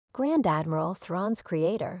Grand Admiral Thrawn's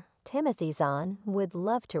creator, Timothy Zahn, would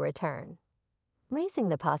love to return, raising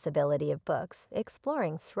the possibility of books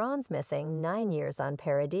exploring Thrawn's missing 9 years on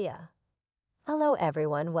Peridea. Hello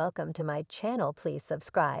everyone, welcome to my channel. Please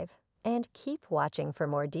subscribe and keep watching for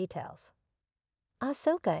more details.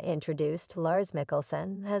 Ahsoka introduced Lars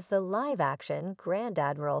Mikkelsen as the live-action Grand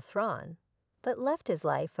Admiral Thrawn, but left his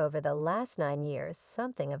life over the last 9 years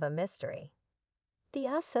something of a mystery. The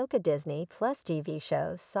Ahsoka Disney Plus TV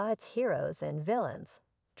show saw its heroes and villains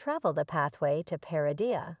travel the pathway to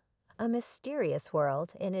Peridea, a mysterious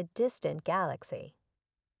world in a distant galaxy.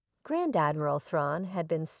 Grand Admiral Thrawn had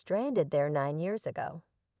been stranded there 9 years ago,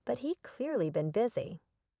 but he'd clearly been busy.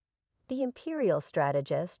 The Imperial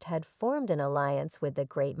strategist had formed an alliance with the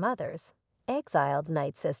Great Mothers, exiled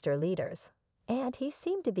Night Sister leaders, and he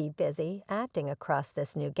seemed to be busy acting across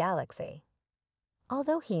this new galaxy.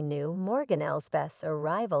 Although he knew Morgan Elsbeth's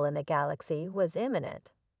arrival in the galaxy was imminent,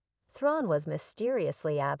 Thrawn was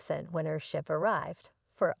mysteriously absent when her ship arrived,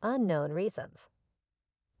 for unknown reasons.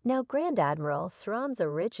 Now Grand Admiral Thrawn's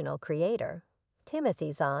original creator,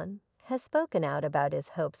 Timothy Zahn, has spoken out about his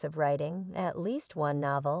hopes of writing at least one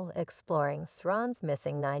novel exploring Thrawn's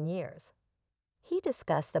missing 9 years. He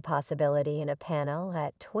discussed the possibility in a panel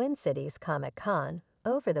at Twin Cities Comic-Con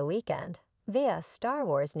over the weekend via Star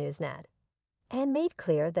Wars Newsnet, and made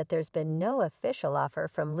clear that there's been no official offer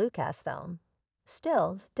from Lucasfilm.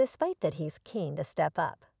 Still, despite that, he's keen to step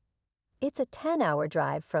up. "It's a 10-hour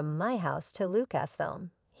drive from my house to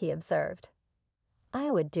Lucasfilm," he observed.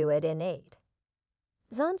 "I would do it in 8.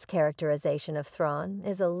 Zahn's characterization of Thrawn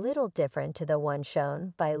is a little different to the one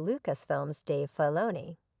shown by Lucasfilm's Dave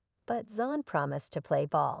Filoni, but Zahn promised to play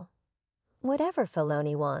ball. "Whatever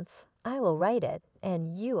Filoni wants, I will write it and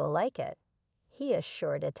you will like it," he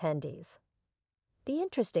assured attendees. The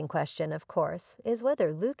interesting question, of course, is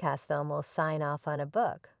whether Lucasfilm will sign off on a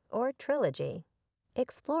book or trilogy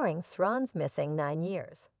exploring Thrawn's missing 9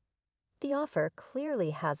 years. The offer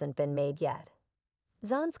clearly hasn't been made yet.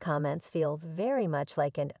 Zahn's comments feel very much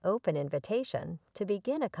like an open invitation to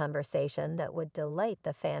begin a conversation that would delight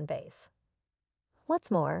the fan base.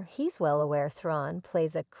 What's more, he's well aware Thrawn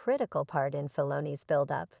plays a critical part in Filoni's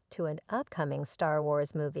build-up to an upcoming Star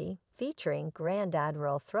Wars movie featuring Grand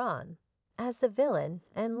Admiral Thrawn as the villain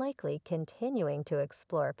and likely continuing to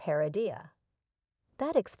explore Peridea.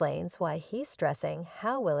 That explains why he's stressing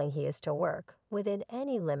how willing he is to work within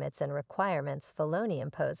any limits and requirements Filoni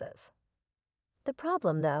imposes. The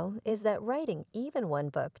problem, though, is that writing even one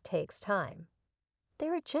book takes time.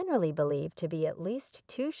 There are generally believed to be at least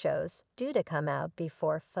 2 shows due to come out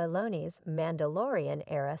before Filoni's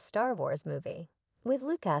Mandalorian-era Star Wars movie, with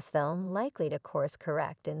Lucasfilm likely to course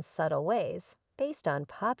correct in subtle ways based on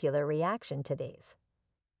popular reaction to these.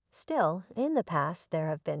 Still, in the past there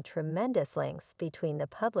have been tremendous links between the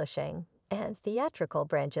publishing and theatrical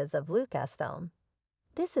branches of Lucasfilm.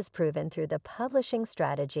 This is proven through the publishing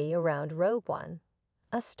strategy around Rogue One,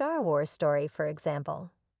 a Star Wars story, for example.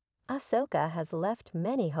 Ahsoka has left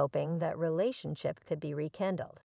many hoping that relationship could be rekindled.